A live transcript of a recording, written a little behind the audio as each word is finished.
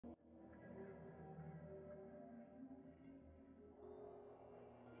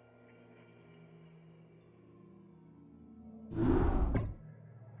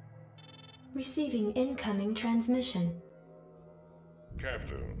Receiving incoming transmission.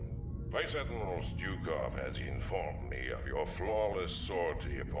 Captain, Vice Admiral Stukov has informed me of your flawless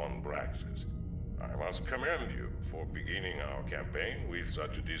sortie upon Braxis. I must commend you for beginning our campaign with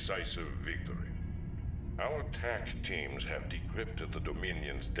such a decisive victory. Our TAC teams have decrypted the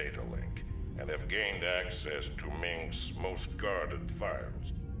Dominion's data link and have gained access to Ming's most guarded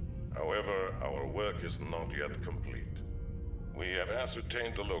files. However, our work is not yet complete. We have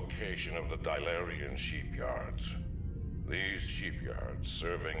ascertained the location of the Dylarian Shipyards. These shipyards,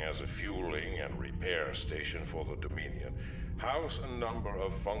 serving as a fueling and repair station for the Dominion, house a number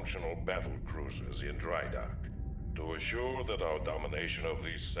of functional battlecruisers in dry dock. To assure that our domination of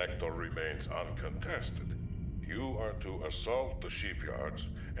this sector remains uncontested, you are to assault the shipyards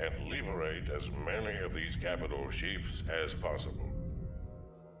and liberate as many of these capital ships as possible.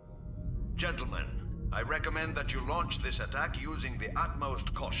 Gentlemen, I recommend that you launch this attack using the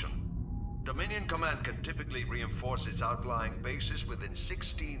utmost caution. Dominion Command can typically reinforce its outlying bases within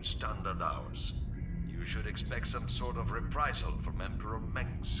 16 standard hours. You should expect some sort of reprisal from Emperor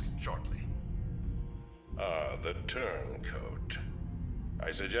Mengsk shortly. Ah, the turncoat.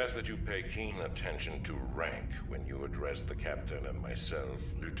 I suggest that you pay keen attention to rank when you address the captain and myself,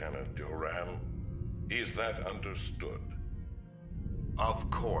 Lieutenant Duran. Is that understood? Of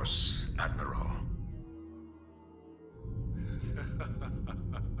course, Admiral.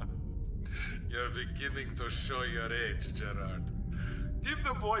 You're beginning to show your age, Gerard. Give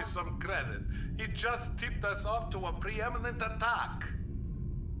the boy some credit. He just tipped us off to a preeminent attack.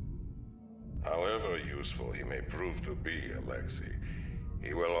 However useful he may prove to be, Alexei,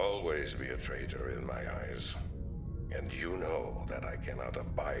 he will always be a traitor in my eyes. And you know that I cannot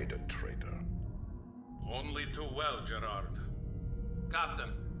abide a traitor. Only too well, Gerard. Captain,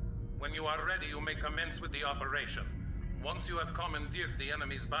 when you are ready, you may commence with the operation. Once you have commandeered the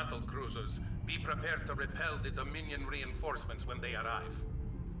enemy's battlecruisers, be prepared to repel the Dominion reinforcements when they arrive.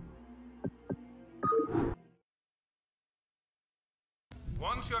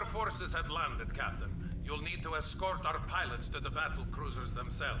 Once your forces have landed, Captain, you'll need to escort our pilots to the battlecruisers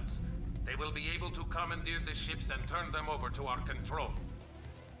themselves. They will be able to commandeer the ships and turn them over to our control.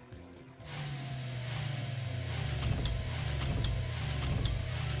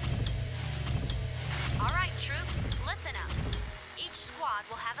 All right, troops, listen up. Each squad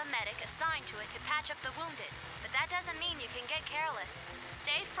will have a medic assigned to it to patch up the wounded, but that doesn't mean you can get careless.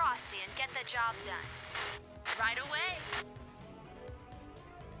 Stay frosty and get the job done. Right away.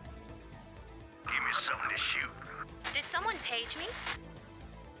 Give me something to shoot. Did someone page me?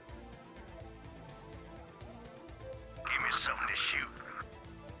 Give me something to shoot.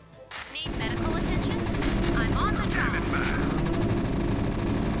 Need medical attention? I'm on the job. Standing by.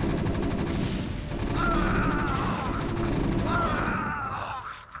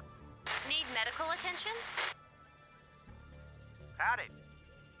 Need medical attention? Howdy.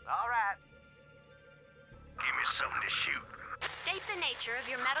 All right. Give me something to shoot. State the nature of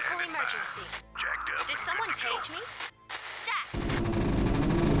your medical Standing by. emergency. Jacked up. Did and someone good to go. page me? Stat!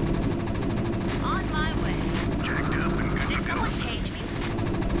 On my way. Jacked up and good Did to someone go. page me?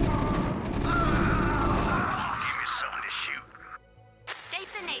 Give me something to shoot. State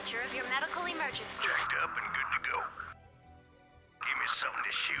the nature of your medical emergency. Jacked up and good to go. Give me something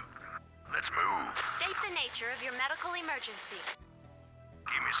to shoot. Let's move. State the nature of your medical emergency.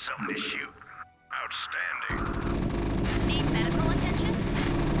 Give me something to shoot. Outstanding. Need medical attention?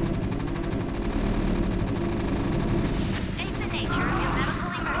 State the nature of your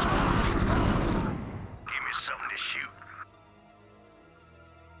medical emergency. Give me something to shoot.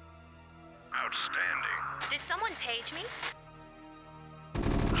 Outstanding. Did someone page me?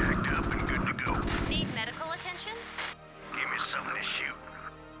 Jacked up and good to go. Need medical attention? Give me something to shoot.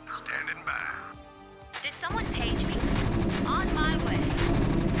 Standing by. Did someone page me? On my way.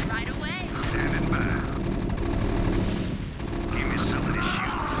 Right away. Standing by. Give me something to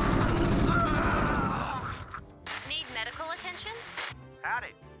shoot. Need medical attention?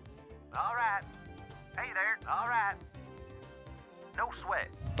 Howdy. All right. Hey there. All right. No sweat.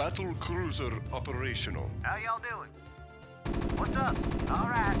 Battle cruiser operational. How y'all doing? What's up? All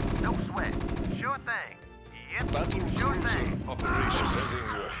right. No sweat. Sure thing. Yep. Battle Sure cruiser thing. operational. Sending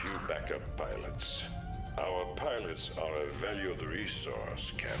you a few backup pilots. Our pilots are a valued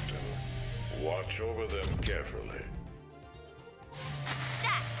resource, Captain. Watch over them carefully.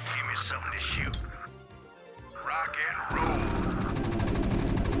 Stat! Give me something to shoot. Rock and roll.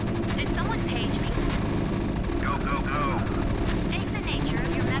 Did someone page me? Go, go, go. State the nature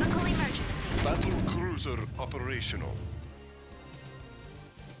of your medical emergency. Battle cruiser operational.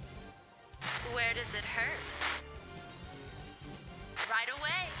 Where does it hurt? Right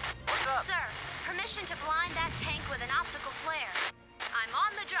away. What's What's up? Sir, permission to blind that tank with an optical flare. I'm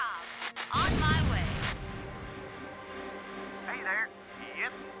on the job. On my way. Hey there.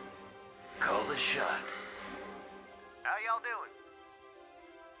 Yep. Call the shot. How y'all doing?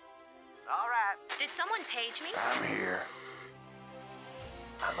 All right. Did someone page me? I'm here.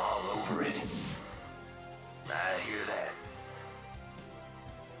 I'm all over it. I hear that.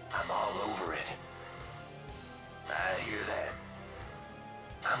 I'm all over it. I hear that.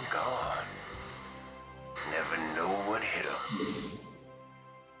 I'm gone. Never know what hit 'em.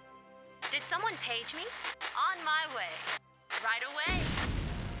 Did someone page me? On my way. Right away.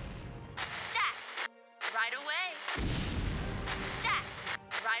 Stack. Right away. Stack.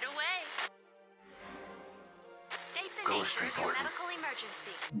 Right away. State the Ghost nature of your reporting. medical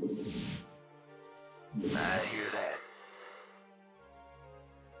emergency. I hear that.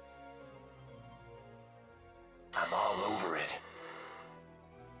 I'm all over it.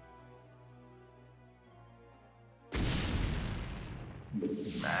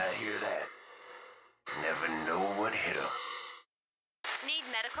 I hear that. Never know what hit 'em. Need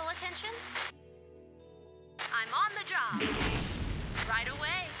medical attention? I'm on the job. Right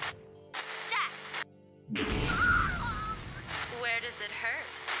away. Stack. Where does it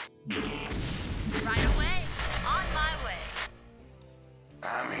hurt? Right away. On my way.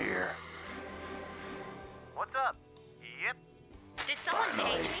 I'm here. What's up? Yep. Did someone page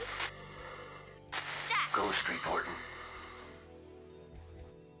Finally. me? Stack. Ghost reporting.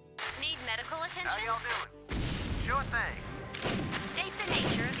 Need medical How attention? y'all doing? Sure thing. State the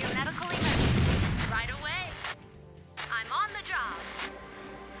nature of your medical emergency. Right away. I'm on the job.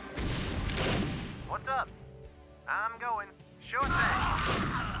 What's up? I'm going. Sure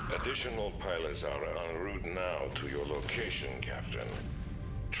thing. Additional pilots are en route now to your location, Captain.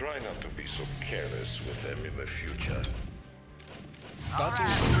 Try not to be so careless with them in the future.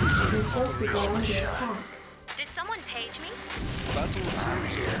 Battlecruiser Your forces are under operational. attack. Did someone page me?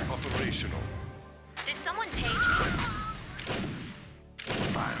 Battlecruiser operational. Did someone page me?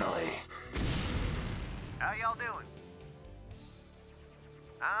 Finally. How y'all doing?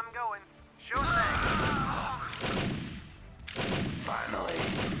 I'm going. Sure thing. Finally.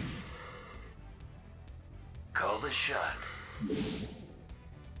 Call the shot. Never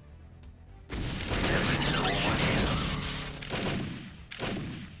know what hit 'em.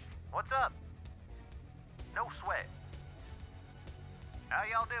 What's up? No sweat. How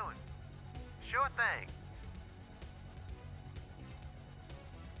y'all doing? Sure thing.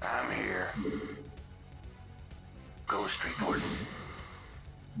 I'm here. Ghost reporting.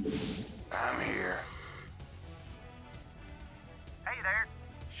 I'm here. Hey there.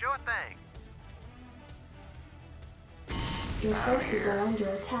 Sure thing. Your forces are under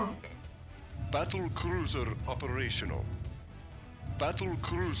attack. Battlecruiser operational.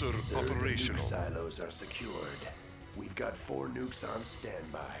 Battlecruiser Sir, operational. The nuke silos are secured. We've got 4 nukes on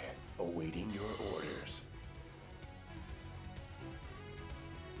standby, awaiting your orders.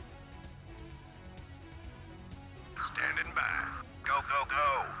 Standing by. Go, go,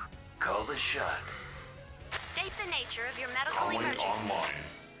 go. Call the shot. State the nature of your medical emergency.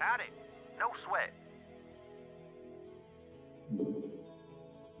 Howdy. No sweat.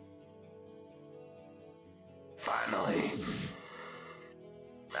 Finally.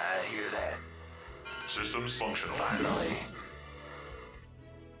 I hear that. Systems functional. Finally.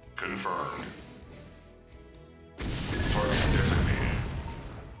 Confirmed. Target designated.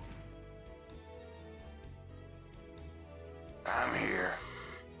 I'm here.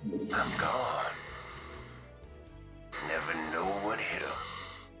 I'm gone. Never know what hit 'em.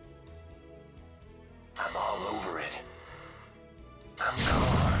 I'm all over it. I'm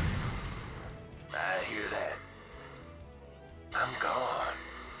gone. I hear that. I'm gone.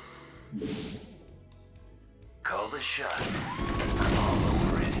 Call the shot. I'm all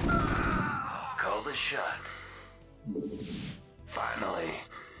over it. Call the shot. Finally.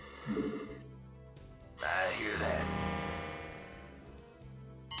 I hear that.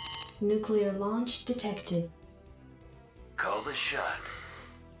 Nuclear launch detected. Call the shot.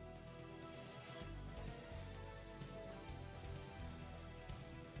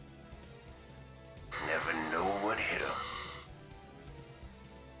 Never know what hit 'em.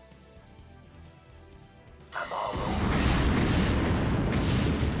 I'm all over it.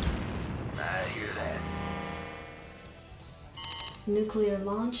 I hear that. Nuclear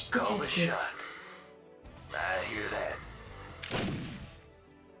launch Call the detected. shot. I hear that.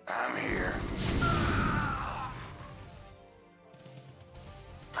 I'm here.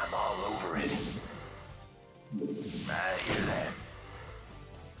 I'm all over it. I hear that.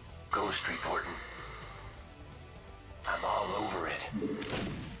 Ghost reporting. I'm all over it.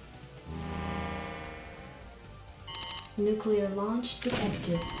 Nuclear launch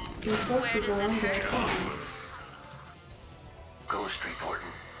detected. Your forces are under attack. Ghost reporting.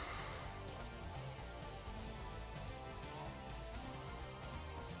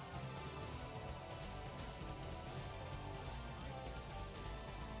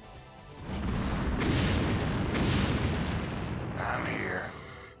 I'm here.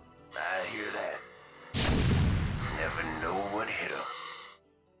 I hear that. Never know what hit 'em.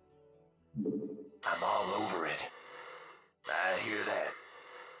 I'm all over it. I hear that.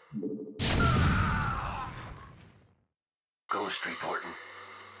 Ghost reporting.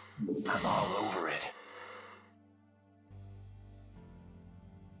 I'm all over it.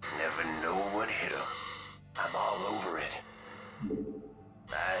 Never know what hit 'em. I'm all over it.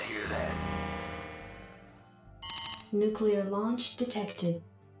 I hear that. Nuclear launch detected.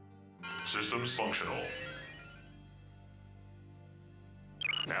 Systems functional.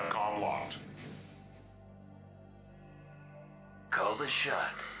 Navcom locked. Call the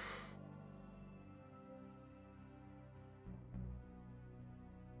shot.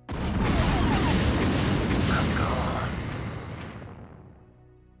 I'm gone.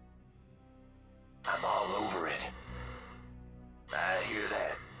 I'm all over it. I hear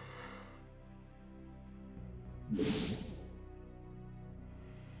that.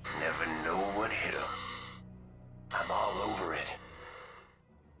 Never know what hit 'em. I'm all over it.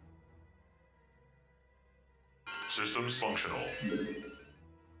 Systems functional.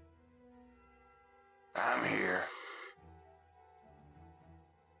 I'm here.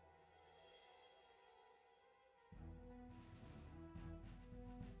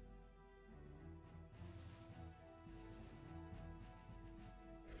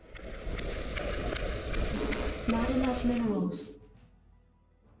 Not enough minerals.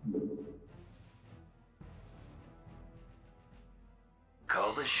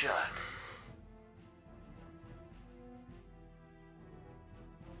 Call the shot.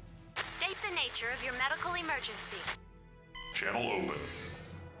 State the nature of your medical emergency. Channel open.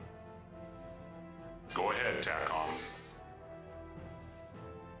 Go ahead, TACOM.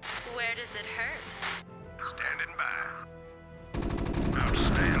 Where does it hurt? Standing by.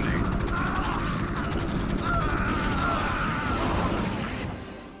 Outstanding.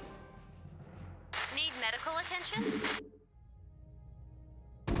 Need medical attention?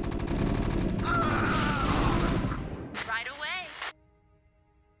 Right away.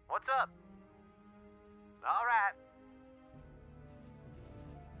 What's up? All right.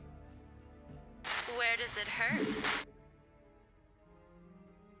 Where does it hurt?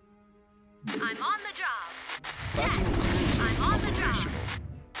 I'm on the job. Stat. I'm on the job.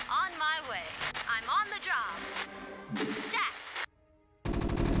 On my way. I'm on the job. Stat.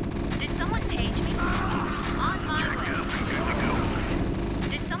 Did someone page me? On my way.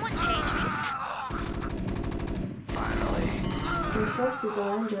 Did someone page me? Finally. Your forces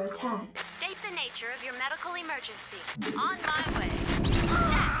are under attack. State the nature of your medical emergency. On my way.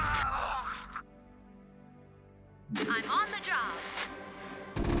 Stat. I'm on the job.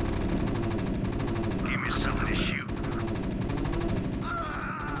 Give me something to shoot.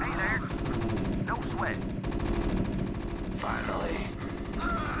 Hey there. No sweat. Finally.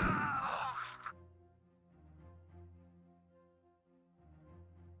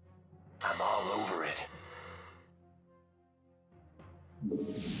 I'm all over it.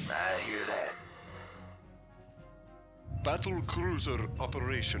 I hear that. Battle cruiser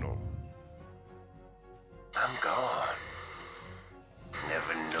operational. I'm gone.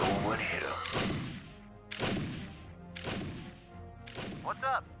 Never know what hit 'em. What's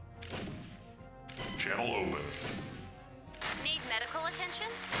up? Channel open. Need medical attention?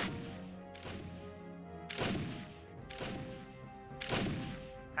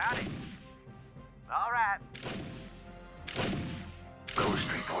 Howdy. All right. Ghost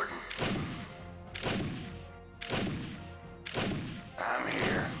reporting. I'm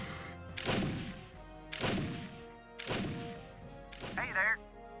here. Hey there.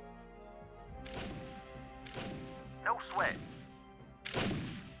 No sweat.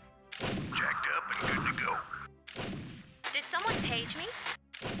 Jacked up and good to go. Did someone page me?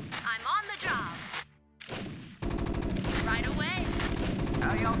 I'm on the job. Right away.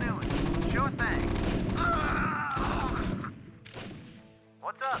 How y'all doing? Sure thing.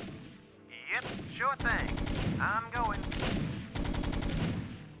 What's up? Yep, sure thing. I'm going.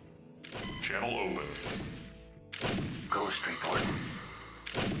 Channel open. Ghost reporting.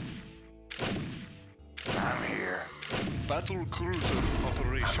 I'm here. Battle cruiser I'm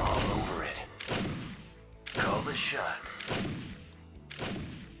operational. all over it. Call the shot.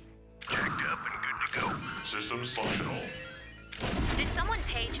 Jacked up and good to go. Systems functional. Did someone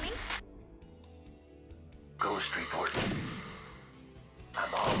page me? Ghost reporting. I'm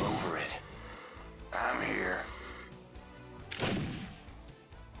all over it. I'm here.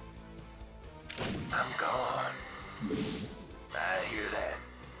 I'm gone. I hear that.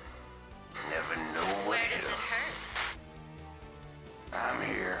 Never know what Where hit does it 'em. hurt? I'm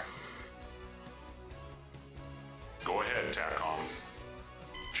here. Go ahead, TACOM.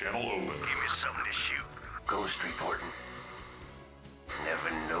 Channel open. Give me something to shoot. Ghost reporting.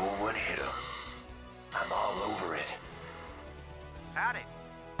 Never know what hit 'em. I'm all over it. Howdy.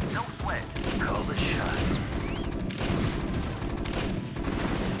 No sweat. Call the shot.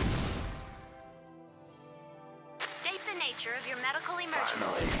 State the nature of your medical emergency.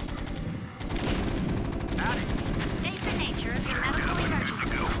 Finally. Howdy. State the nature of your medical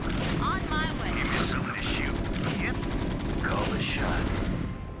emergency. On my way. Give me something to shoot. Yep. Call the shot.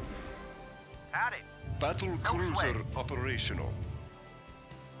 Howdy. Battle cruiser operational.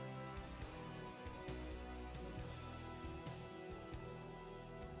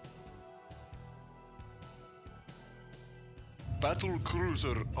 Battle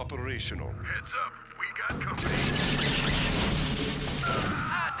cruiser operational. Heads up. We got company.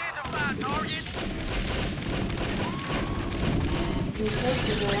 Identify target. Your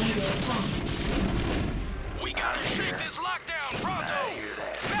forces are under attack. We gotta shake This lockdown pronto. I hear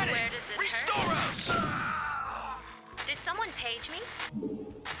that. Where does it Restore hurt? us. Did someone page me?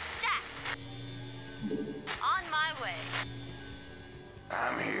 Stat! On my way.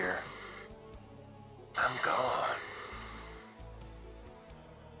 I'm here. I'm gone.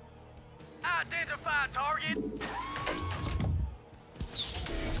 Identify target. Move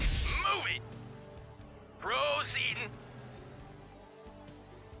it. Proceeding.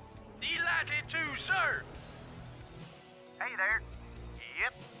 Delighted to serve. Hey there.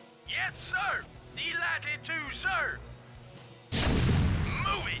 Yep. Yes, sir. Delighted to serve.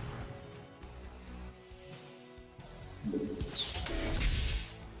 Move it.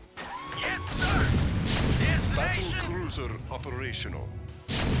 Yes, sir. Battle Destination. cruiser operational.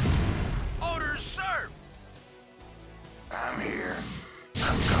 Orders served. I'm here.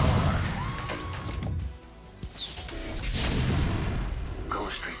 I'm gone.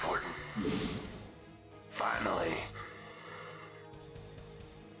 Ghost reporting. Finally.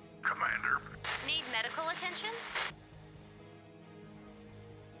 Commander. Need medical attention?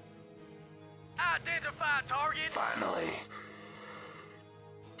 Identify target. Finally.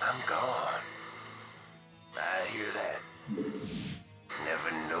 I'm gone. I hear that.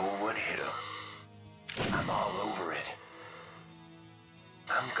 Never know what hit 'em. I'm all over it.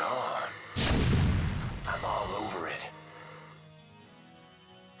 I'm gone. I'm all over it.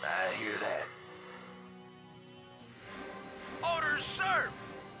 I hear that. Orders served.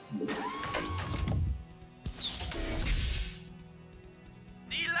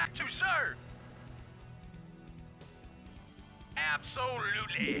 Delight to serve.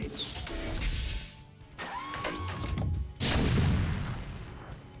 Absolutely.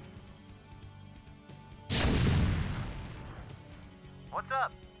 What's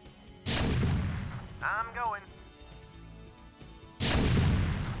up? I'm going.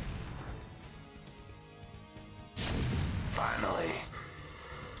 Finally.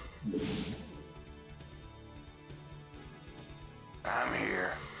 I'm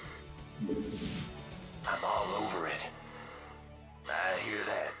here. I'm all over it. I hear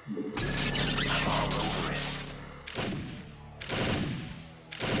that. I'm all over it.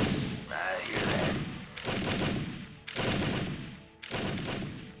 I hear that.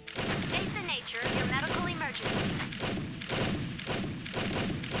 State the nature of your medical emergency.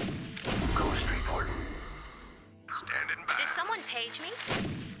 Ghost reporting. Standing by. Did someone page me?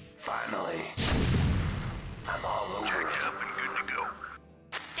 Finally. I'm all over it. Checked up and good to go.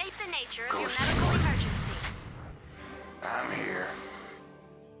 State the nature of your Ghost medical report. emergency. I'm here.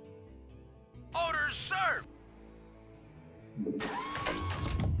 Orders served.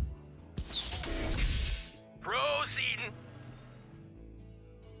 Proceeding.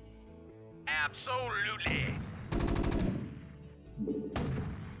 Absolutely.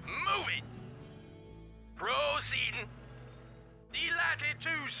 Move it. Proceeding. Delighted to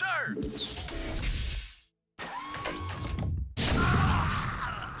serve.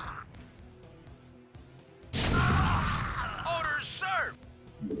 Orders served.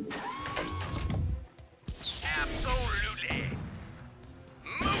 Absolutely.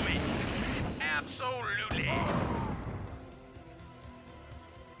 Move it. Absolutely.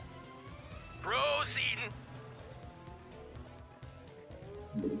 Proceeding.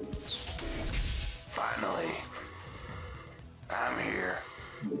 Finally. I'm here.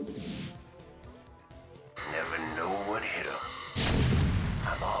 Never know what hit 'em.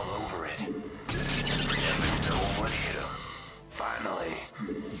 I'm all over it. Never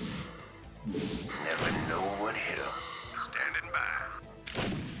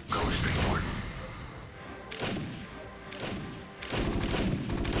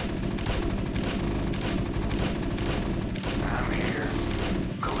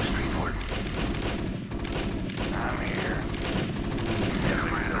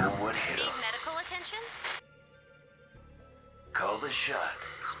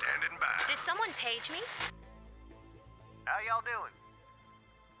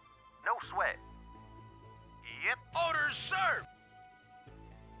sweat. Yep. Orders, sir!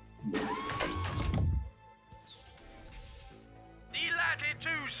 Delighted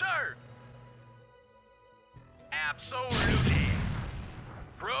to, sir! Absolutely.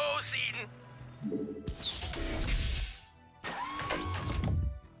 Proceeding.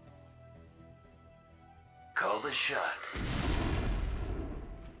 Call the shot.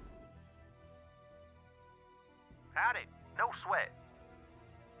 Howdy. No sweat.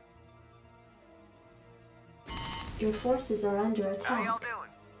 Your forces are under How attack. y'all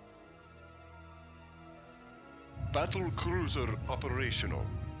doing? Battle cruiser operational.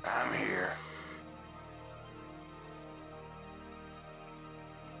 I'm here.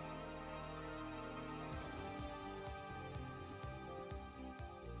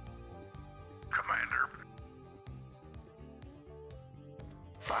 Commander.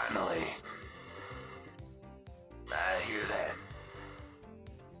 Finally. I hear that.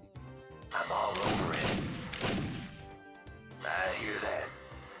 I'm all over it. I hear that.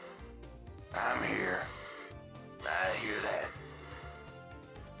 I'm here. I hear that.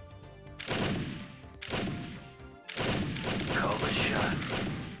 Call the shot.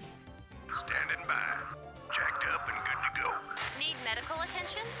 Standing by. Jacked up and good to go. Need medical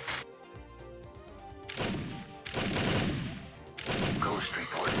attention? Ghost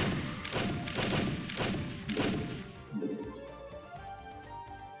reporting.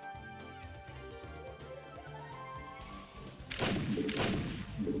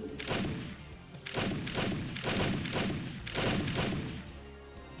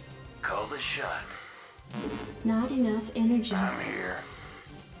 Call the shot. Not enough energy. I'm here.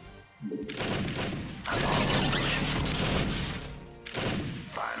 I'm all over it.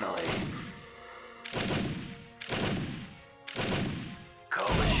 Finally.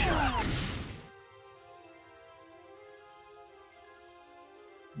 Call the shot.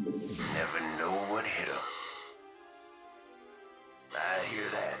 Never know what hit 'em. I hear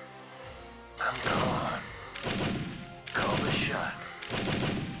that. I'm gone. Call the shot.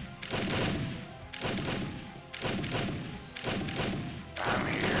 I'm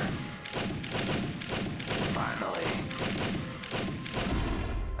here. Finally.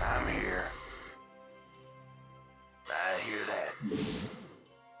 I'm here. I hear that.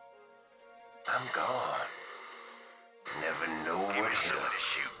 I'm gone. Never know Give what me hit someone 'em. to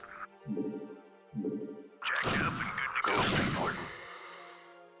shoot. Jacked up and good to go. Ghost reporting.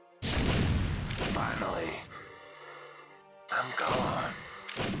 Finally. I'm gone.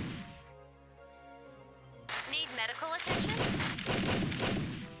 Need medical attention?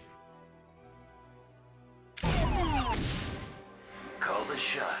 Call the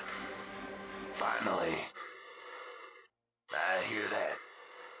shot. Finally. I hear that.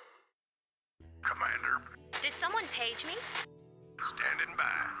 Commander. Did someone page me? Standing by.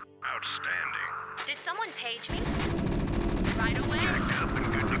 Outstanding. Did someone page me? Right away? Jacked up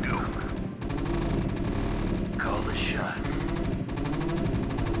and good to go. Call the shot.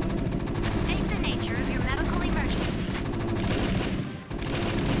 State the nature of your medical emergency.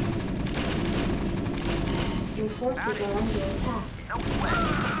 Your forces are under attack. No sweat.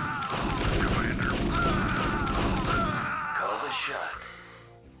 Commander. Call the shot.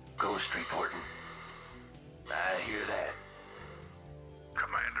 Ghost reporting. I hear that.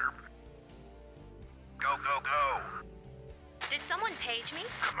 Commander. Go, go, go. Did someone page me?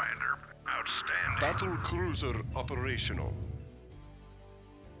 Commander. Outstanding. Battle cruiser operational.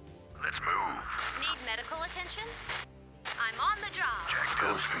 Let's move. Need medical attention? I'm on the job. Jacked up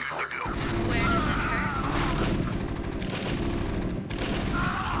Ghost and good to reporting. go. Where does it hurt?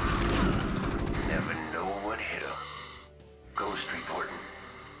 Never know what hit 'em. Ghost reporting.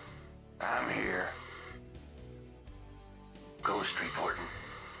 I'm here. Ghost reporting.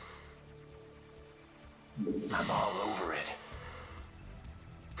 I'm all over it.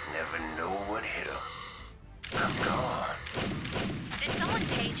 Never know what hit 'em. I'm gone. Did someone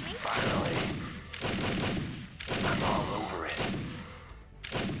page me? Finally. I'm all over it.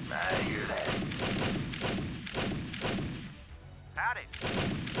 I hear that. Howdy.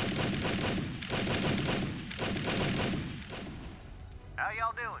 How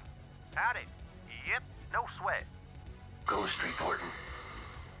y'all doing? Howdy. Yep. No sweat. Ghost reporting.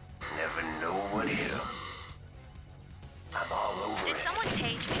 Never know what hit 'em. I'm all over Did it. someone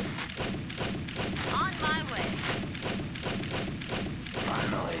page me? On my way.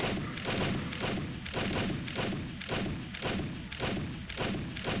 Finally.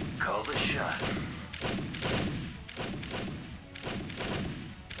 Call the shot.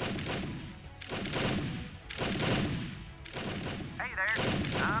 Hey there.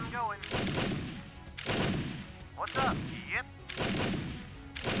 I'm going. What's up? Yep.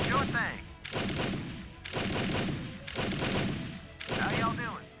 Sure thing.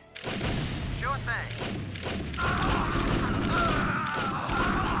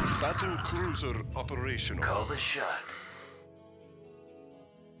 Battlecruiser operational. Call the shot.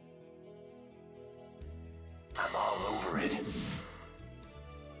 I'm all over it.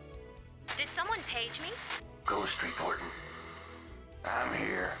 Did someone page me? Ghost reporting. I'm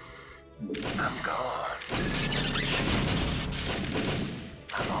here. I'm gone.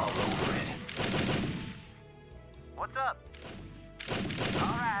 I'm all over it. What's up?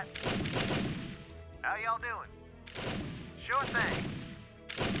 All right. How y'all doing? Sure thing.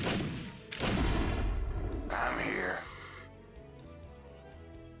 I'm here.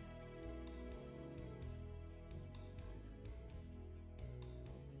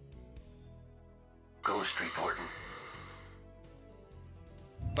 Ghost reporting.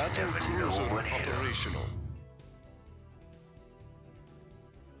 Battlecruiser what hit 'em. operational.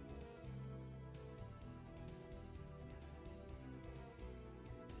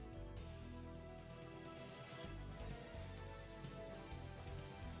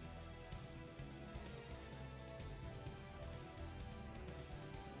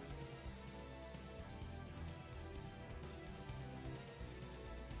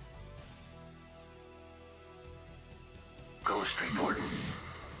 Ghost reporting.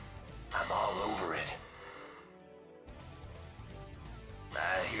 I'm all over it.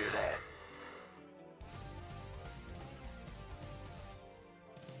 I hear that.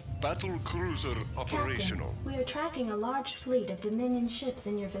 Battlecruiser operational. Captain, we are tracking a large fleet of Dominion ships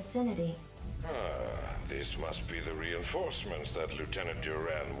in your vicinity. This must be the reinforcements that Lieutenant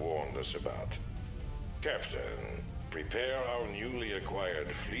Duran warned us about. Captain, prepare our newly acquired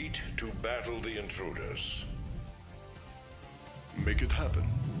fleet to battle the intruders. Make it happen.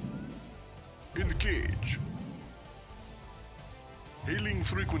 Engage. Hailing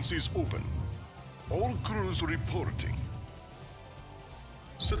frequencies open. All crews reporting.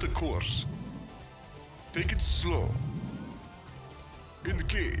 Set a course. Take it slow.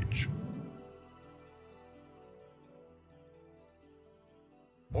 Engage.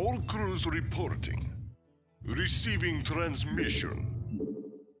 All crews reporting. Receiving transmission.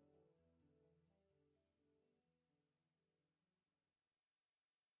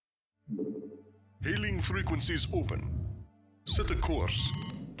 Hailing frequencies open. Set a course.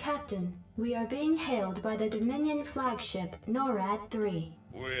 Captain, we are being hailed by the Dominion flagship NORAD 3.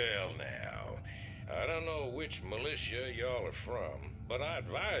 Well now, I don't know which militia y'all are from, but I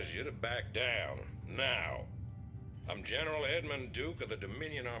advise you to back down, now. I'm General Edmund Duke of the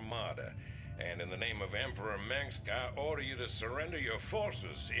Dominion Armada, and in the name of Emperor Mengsk, I order you to surrender your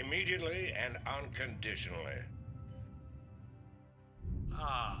forces immediately and unconditionally.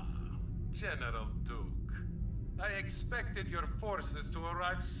 Ah, General Duke. I expected your forces to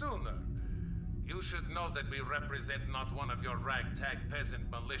arrive sooner. You should know that we represent not one of your ragtag peasant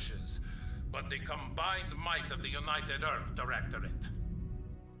militias, but the combined might of the United Earth Directorate.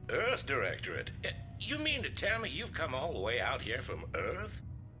 Earth Directorate? You mean to tell me you've come all the way out here from Earth?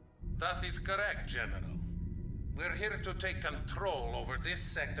 That is correct, General. We're here to take control over this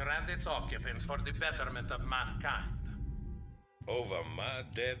sector and its occupants for the betterment of mankind. Over my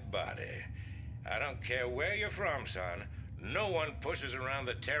dead body. I don't care where you're from, son. No one pushes around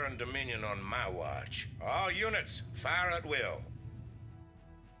the Terran Dominion on my watch. All units, fire at will.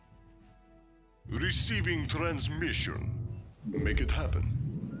 Receiving transmission. Make it happen.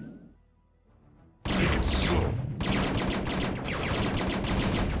 Make it slow.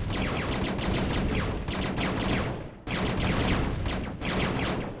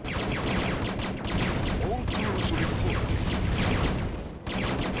 All crews reporting.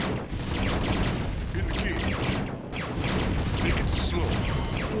 Engage. Make it slow.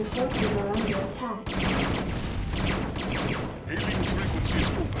 Your forces are under attack. Hailing frequencies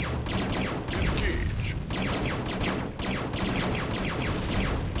open. Engage.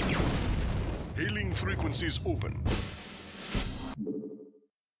 Hailing frequencies open.